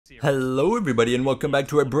Hello everybody and welcome back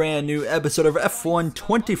to a brand new episode of F1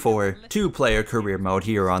 24 two-player career mode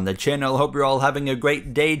here on the channel. Hope you're all having a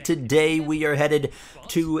great day. Today we are headed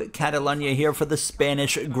to Catalonia here for the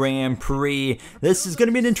Spanish Grand Prix. This is going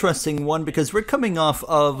to be an interesting one because we're coming off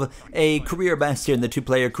of a career best here in the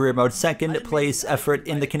two-player career mode. Second place effort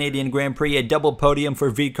in the Canadian Grand Prix, a double podium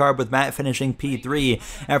for VCarb with Matt finishing P3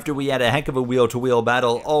 after we had a heck of a wheel-to-wheel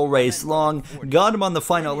battle all race long. Got him on the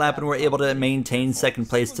final lap and were able to maintain second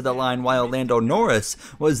place to the line while Lando Norris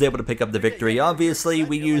was able to pick up the victory. Obviously,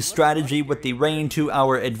 we used strategy with the rain to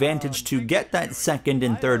our advantage to get that second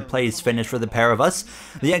and third place finish for the pair of us.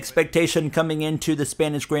 The expectation coming into the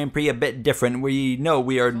Spanish Grand Prix a bit different. We know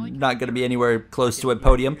we are not going to be anywhere close to a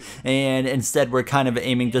podium, and instead we're kind of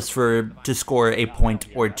aiming just to score a point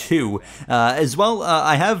or two. As well,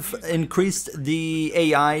 I have increased the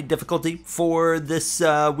AI difficulty for this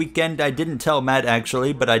weekend. I didn't tell Matt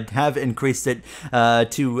actually, but I have increased it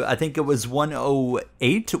to, I think it was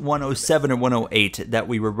 108, 107, or 108 that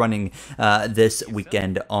we were running this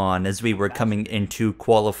weekend on as we were coming into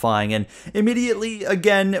qualifying. And immediately,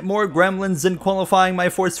 again, more gremlins in qualifying. My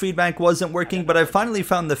force feedback wasn't working, but I finally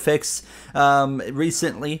found the fix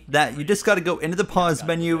recently that you just got to go into the pause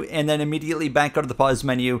menu and then immediately back out of the pause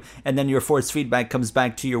menu, and then your force feedback comes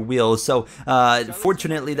back to your wheels. So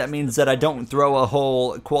fortunately, that means that I don't throw a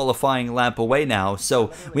whole qualifying lap away now.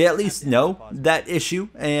 So we at least know that issue,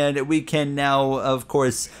 and we can now, of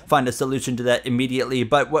course, find a solution to that immediately.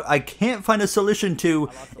 But what I can't find a solution to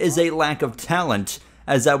is a lack of talent,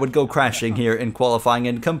 as I would go crashing here in qualifying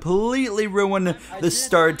and completely ruin the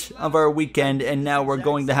start of our weekend. And now we're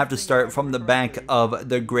going to have to start from the back of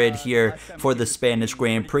the grid here for the Spanish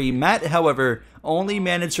Grand Prix. Matt, however, only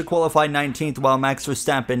managed to qualify 19th while Max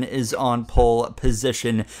Verstappen is on pole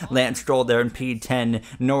position. Lance Stroll there in P10,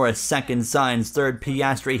 Norris second, Sainz third,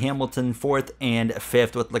 Piastri, Hamilton fourth and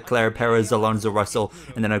fifth with Leclerc, Perez, Alonso, Russell,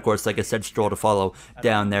 and then of course, like I said, Stroll to follow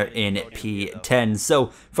down there in P10. So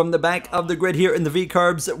from the back of the grid here in the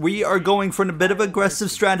V-Carbs, we are going for a bit of aggressive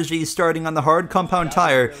strategy starting on the hard compound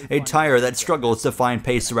tire, a tire that struggles to find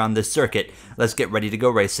pace around this circuit. Let's get ready to go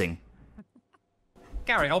racing.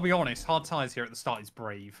 Gary, I'll be honest, hard tyres here at the start is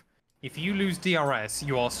brave. If you lose DRS,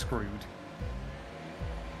 you are screwed.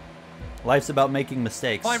 Life's about making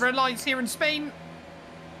mistakes. 5 red lights here in Spain.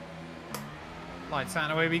 Lights out,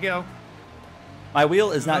 away we go. My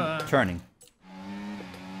wheel is not turning.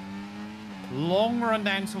 Long run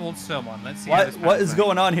down towards someone. Let's see how this what is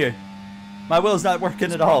going on here? My wheel's not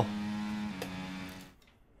working at all.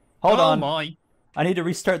 Hold on. My. I need to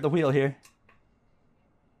restart the wheel here.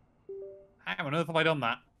 How on earth have I done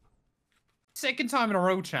that? Second time in a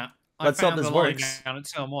row, chat. Let's hope this works. Down at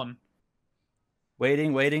turn 1.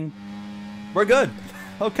 Waiting, waiting. We're good.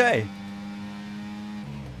 Okay.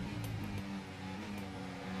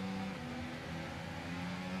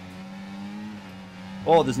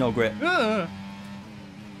 Oh, there's no grip. Try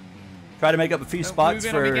to make up a few spots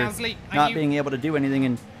for not being able to do anything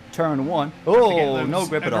in turn 1. Oh, no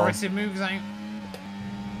grip at all. Aggressive moves out.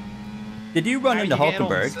 Did you run into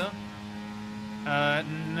Hulkenberg?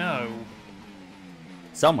 No.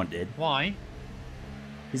 Someone did. Why?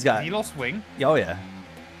 He lost wing. Oh, yeah.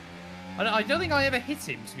 I don't think I ever hit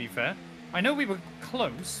him, to be fair. I know we were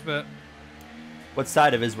close, but... What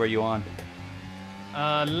side of his were you on?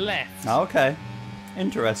 Left. Oh, okay.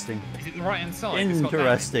 Interesting. Is it the right-hand side?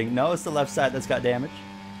 Interesting. No, it's the left side that's got damage.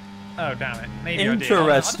 Oh, damn it. Maybe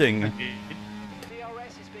interesting. I did.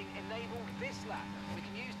 DRS is being enabled this lap. We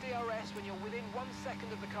can use DRS when you're within 1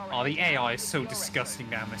 second of the car. Oh, the AI is so disgusting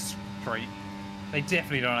down this straight. They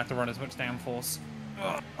definitely don't have to run as much downforce.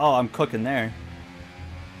 Oh, I'm cooking there.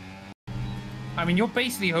 I mean, you're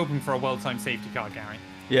basically hoping for a well-timed safety car, Gary.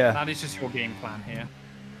 Yeah. That is just your game plan here.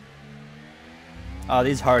 Oh,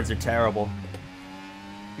 these hards are terrible.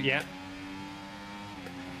 Yeah.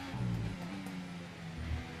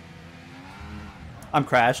 I'm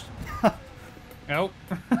crashed. Nope.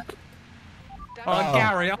 Oh,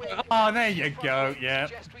 Gary. Oh, there you go. Yeah.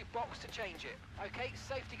 Okay,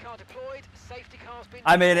 safety car deployed. Safety car's been...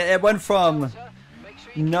 I mean, it went from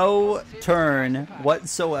no turn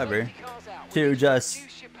whatsoever to just,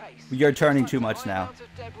 you're turning too much now.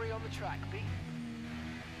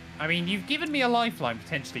 I mean, you've given me a lifeline,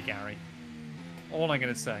 potentially, Gary. All I'm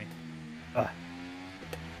going to say.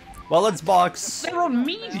 Well, let's box. They're on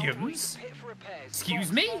mediums?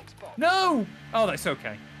 Excuse me? No! Oh, that's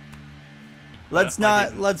okay. Let's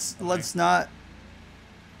not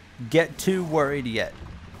get too worried yet.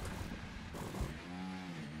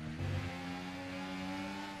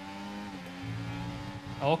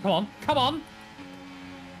 Oh, come on. Come on.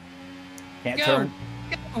 Can't Go. turn.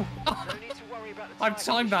 Go. No need to worry about the I've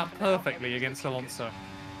timed that perfectly against Alonso.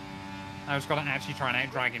 I was going to actually try and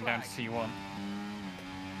out-drag him down to C1.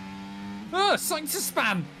 Oh, something to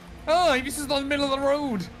span! Oh, he was just on the middle of the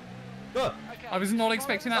road! I was not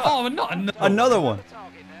expecting that. Oh, not Another one.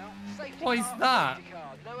 What is that?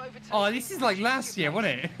 Oh, this is like last year,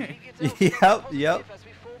 wasn't it? Yep.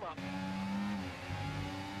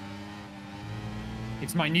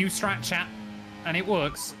 It's my new strat, chat, and it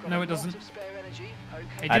works. No, it doesn't.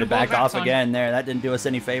 I had to back off again there. That didn't do us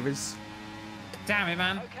any favors. Damn it,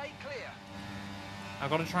 man. I've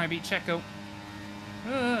got to try and beat Checo.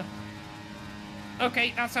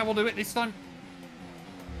 Okay, that's how we'll do it this time.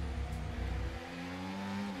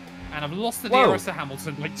 And I've lost the DRS to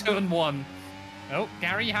Hamilton, like turn 1. Oh,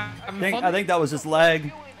 Gary, you having fun? I think that was just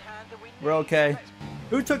lag. We're okay.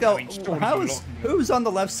 Who took out... Who's on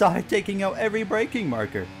the left side taking out every braking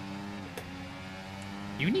marker?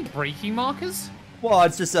 You need braking markers? Well,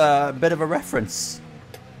 it's just a bit of a reference.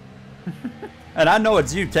 And I know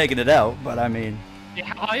it's you taking it out, but I mean...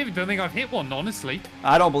 Yeah, I don't think I've hit one, honestly.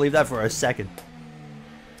 I don't believe that for a second.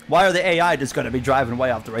 Why are the AI just going to be driving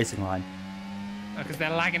way off the racing line? Because they're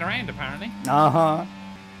lagging around, apparently. Uh-huh.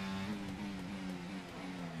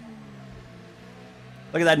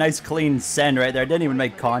 Look at that nice clean send right there. Didn't even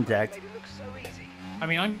make contact. I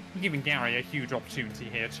mean, I'm giving Gary a huge opportunity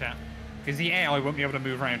here, chat. Because the AI won't be able to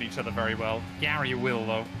move around each other very well. Gary will,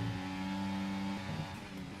 though.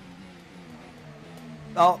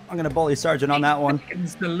 Oh, I'm going to bully Sargent on that one.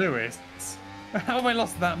 Mr. Lewis. How have I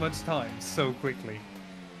lost that much time so quickly?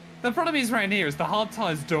 The problem is around here is the hard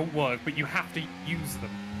tyres don't work, but you have to use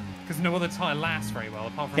them. Because no other tyre lasts very well,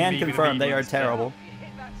 apart from Can confirm they are terrible.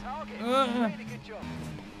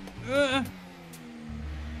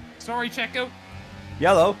 Sorry, Checo.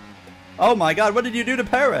 Yellow. Oh my god, what did you do to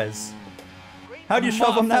Perez? How'd you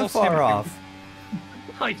shove him that far off?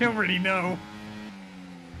 I don't really know.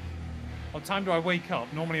 What time do I wake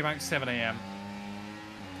up? Normally about 7 AM.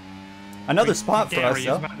 Another spot for us, Gary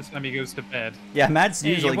though. is about the time he goes to bed. Yeah, Matt's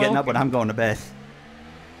usually getting up when I'm going to bed.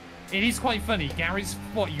 It is quite funny. Gary's,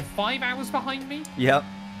 what, you 5 hours behind me? Yep.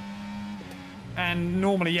 And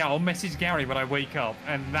normally, yeah, I'll message Gary when I wake up,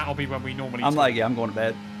 and that'll be when we normally I'm talk. like, yeah, I'm going to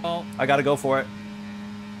bed. Well, I gotta go for it.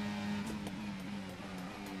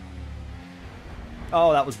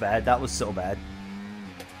 Oh, that was bad. That was so bad.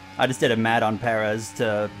 I just did a mad on Perez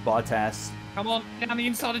to Bottas. come on, down the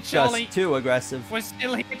inside of Charlie. Just too aggressive. We're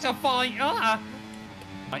still here to fight. Ah!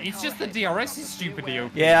 It's just the DRS is stupidly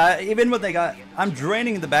OP. Yeah, even when they got... I'm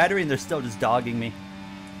draining the battery and they're still just dogging me.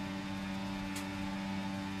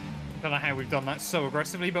 Don't know how we've done that so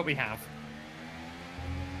aggressively, but we have.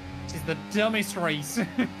 This is the dumbest race.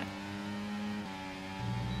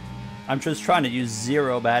 I'm just trying to use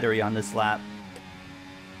 0 battery on this lap.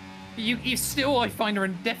 You still, I find, are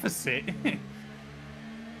in deficit.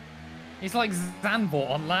 It's like Zanbot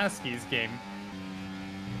on last year's game.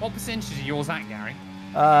 What percentage is yours at, Gary?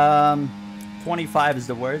 25 is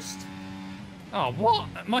the worst. Oh, what?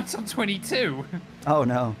 Mine's on 22. Oh,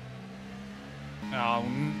 no. Oh,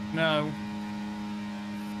 no.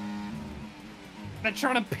 They're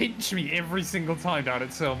trying to pinch me every single time down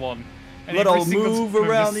at turn 1. And Little move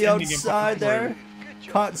around the outside there.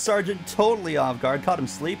 Caught Sargent totally off guard. Caught him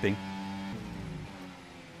sleeping.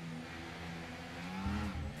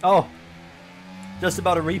 Oh. Just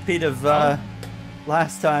about a repeat of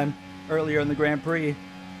last time, earlier in the Grand Prix.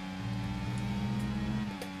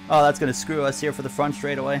 Oh, that's going to screw us here for the front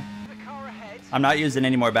straightaway. I'm not using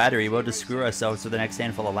any more battery. We'll just screw ourselves for the next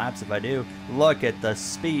handful of laps if I do. Look at the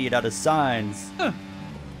speed out of Sainz.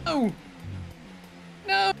 No.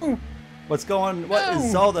 No. What's going... What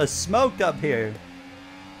is all the smoke up here?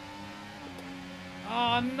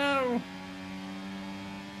 Oh, no.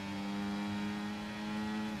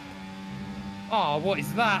 Oh, what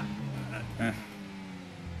is that?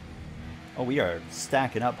 Oh, we are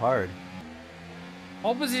stacking up hard.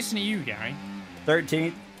 What position are you, Gary?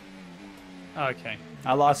 13th. Okay.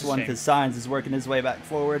 I lost That's a one shame. because Sainz is working his way back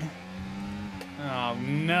forward. Oh,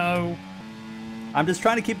 no. I'm just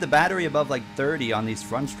trying to keep the battery above like 30 on these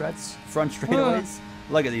front straightaways.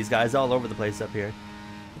 Look at these guys all over the place up here.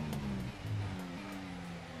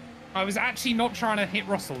 I was actually not trying to hit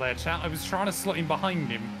Russell there, chat. I was trying to slot in behind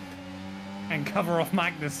him and cover off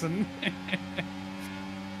Magnussen.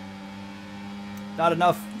 Not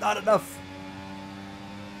enough. Not enough.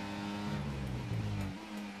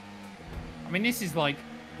 I mean, this is like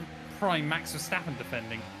prime Max Verstappen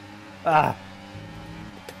defending. Ah.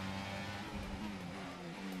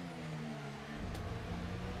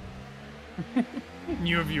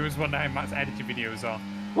 Newer viewers wonder how Matt's edited videos are.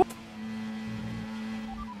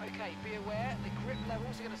 Okay, be aware, the grip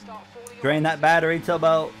levels are going to start falling Drain away. that battery to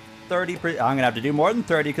about 30%. I'm gonna have to do more than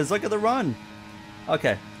 30 because look at the run.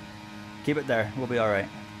 Okay, keep it there. We'll be all right.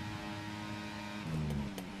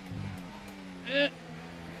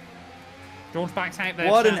 George backs out there.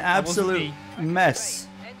 What an chat. That wasn't absolute me. mess.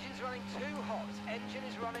 Engine's running too hot. Engine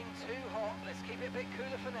is running too hot. Let's keep it a bit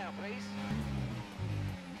cooler for now, please.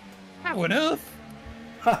 How on earth?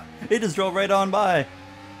 He just drove right on by.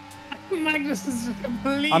 Magnus is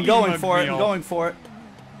completely. I'm going mugged for it. me I'm off. going for it.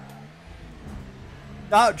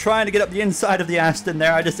 Not trying to get up the inside of the Aston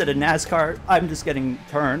there. I just did a NASCAR. I'm just getting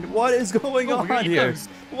turned. What is going Oh, on here? yes.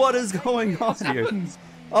 What is going on What's here? happened?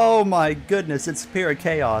 Oh my goodness, it's pure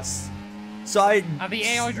chaos. So Have the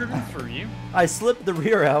AI driven through you? I slipped the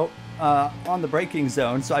rear out on the braking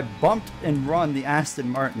zone, so I bumped and run the Aston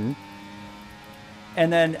Martin.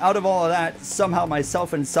 And then out of all of that, somehow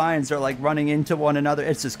myself and Signs are like running into one another.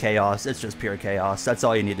 It's just chaos. It's just pure chaos. That's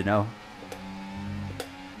all you need to know.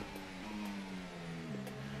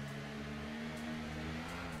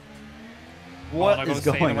 What I gotta is stay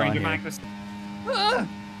in the going range on of here? Magnus. Ah!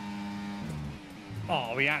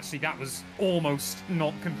 Oh, that was almost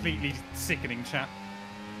not completely sickening, chat.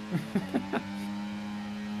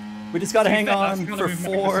 We just got to To be hang fair, that's on gonna for be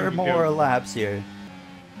Magnus 4 as we more go. laps here.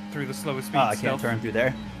 Through the slower speed Oh, I can't stuff. turn through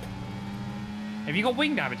there. Have you got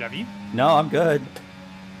wing damage, have you? No, I'm good.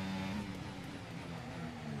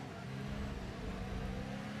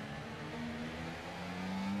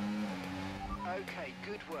 Okay,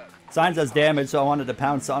 good work. Signs has damage, so I wanted to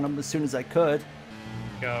pounce on him as soon as I could.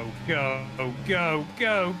 Go, go, go,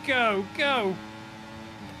 go, go, go!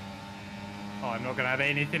 Oh, I'm not gonna have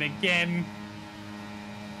anything again.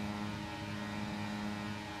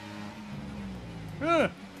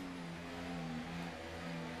 Ugh.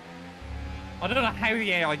 I don't know how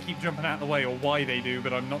the AI keep jumping out of the way or why they do,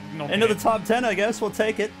 but I'm not Into the getting- top 10, I guess. We'll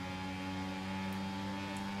take it.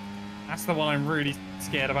 That's the one I'm really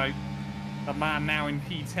scared about. The man now in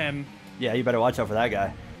P10. Yeah, you better watch out for that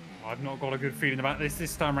guy. I've not got a good feeling about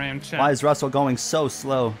this time around, chat. Why is Russell going so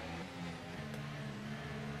slow?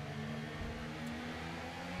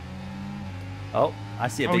 Oh, I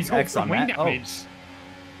see a Oh, big he's got X on wing that. Oh. damage.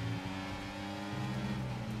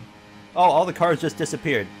 Oh, all the cars just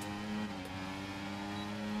disappeared.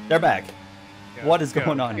 They're back. Go, What is go,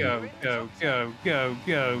 going on here? Go, go, go,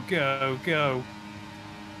 go, go, go.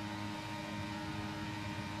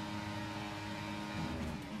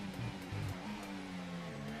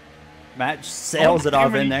 Match sails it How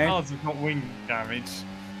off many in there. cars have got wing damage?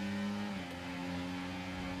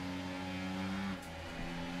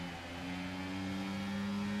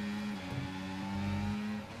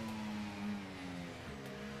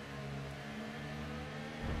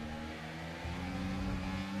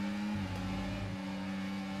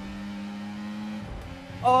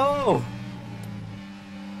 Oh!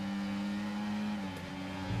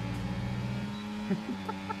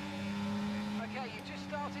 Okay, you just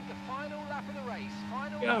started the final lap of the race.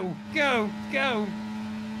 Final lap. Go, go, go.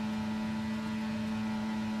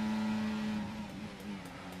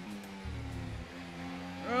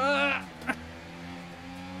 Ah!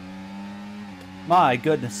 My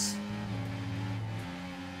goodness.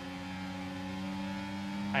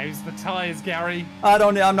 How's the tyres, Gary?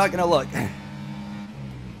 I'm not gonna look.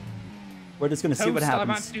 We're just gonna see what Toast, I'm about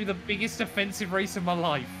happens. to do the biggest offensive race of my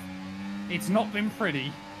life. It's not been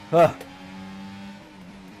pretty. Ugh.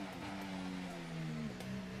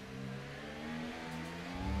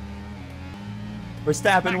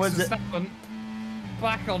 Verstappen Max wins it. Verstappen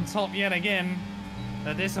back on top yet again.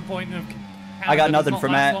 The disappointment of Canada I got does nothing not for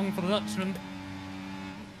last Matt. long for the Dutchman.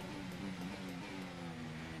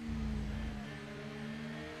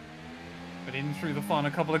 But in through the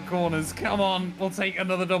final couple of corners. Come on, we'll take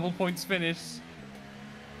another double points finish.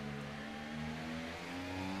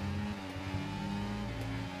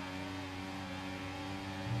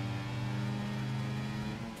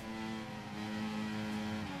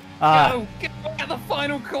 Go, go at the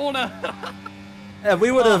final corner. If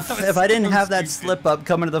we would have, Oh, that was if I didn't so have that stupid. slip up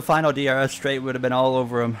coming to the final DRS straight, would have been all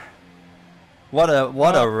over him. What a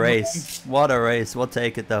Oh, race! What a race! We'll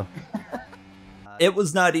take it though. It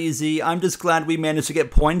was not easy. I'm just glad we managed to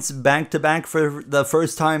get points back to back for the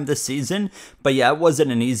first time this season. But yeah, it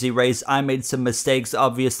wasn't an easy race. I made some mistakes.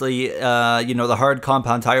 Obviously, the hard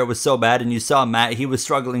compound tire was so bad, and you saw Matt. He was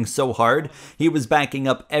struggling so hard. He was backing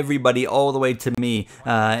up everybody all the way to me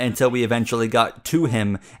until we eventually got to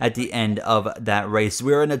him at the end of that race.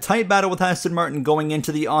 We were in a tight battle with Aston Martin going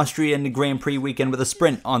into the Austrian Grand Prix weekend with a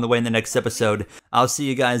sprint on the way in the next episode. I'll see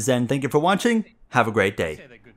you guys then. Thank you for watching. Have a great day.